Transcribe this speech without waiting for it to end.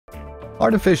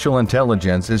Artificial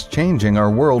intelligence is changing our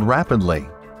world rapidly.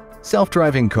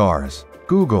 Self-driving cars,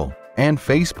 Google, and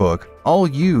Facebook all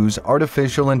use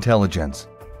artificial intelligence.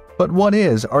 But what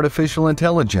is artificial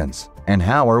intelligence, and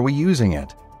how are we using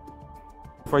it?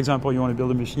 For example, you want to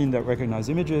build a machine that recognizes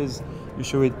images. You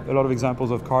show it a lot of examples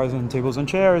of cars and tables and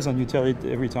chairs, and you tell it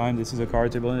every time this is a car,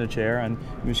 table, and a chair, and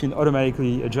the machine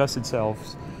automatically adjusts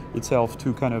itself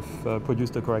to kind of produce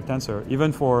the correct answer,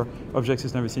 even for objects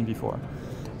it's never seen before.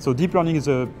 So deep learning is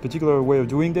a particular way of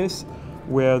doing this,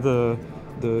 where the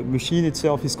machine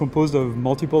itself is composed of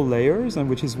multiple layers, and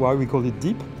which is why we call it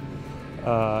deep.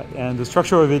 And the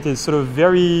structure of it is sort of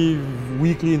very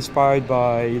weakly inspired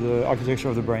by the architecture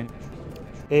of the brain.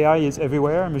 AI is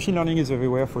everywhere, machine learning is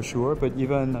everywhere for sure, but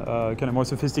even kind of more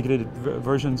sophisticated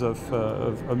versions of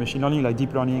machine learning, like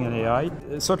deep learning and AI.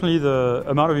 Certainly the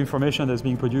amount of information that's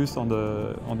being produced in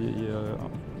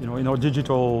our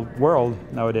digital world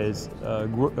nowadays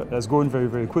has grown very,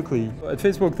 very quickly. At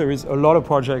Facebook there is a lot of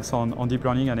projects on deep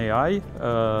learning and AI.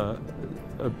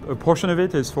 A portion of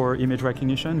it is for image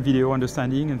recognition, video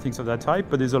understanding and things of that type,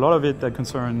 but there's a lot of it that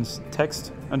concerns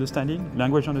text understanding,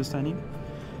 language understanding,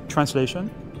 translation,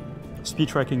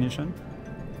 speech recognition,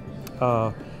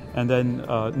 and then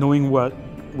knowing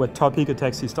what topic a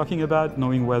text is talking about,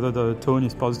 knowing whether the tone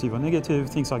is positive or negative,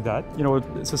 things like that. You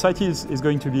know, society is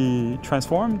going to be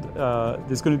transformed.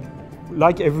 There's going to,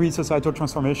 like every societal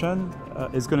transformation,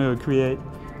 is going to create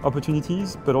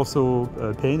opportunities, but also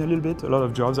pain a little bit. A lot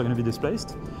of jobs are going to be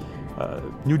displaced.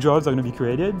 New jobs are going to be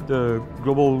created. The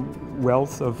global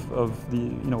wealth of the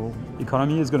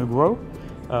economy is going to grow.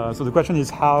 So the question is,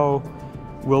 how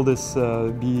will this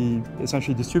be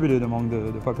essentially distributed among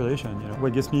the population?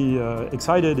 What gets me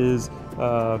excited is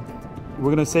we're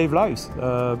going to save lives.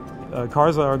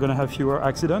 Cars are going to have fewer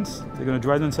accidents. They're going to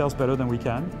drive themselves better than we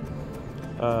can.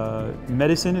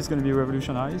 Medicine is going to be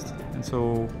revolutionized, and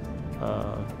so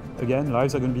again,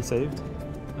 lives are going to be saved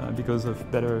because of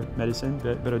better medicine,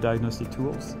 better diagnostic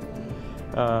tools.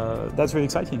 That's really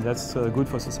exciting. That's good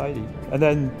for society. And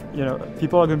then,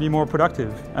 people are going to be more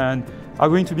productive and are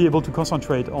going to be able to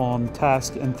concentrate on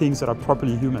tasks and things that are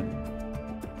properly human.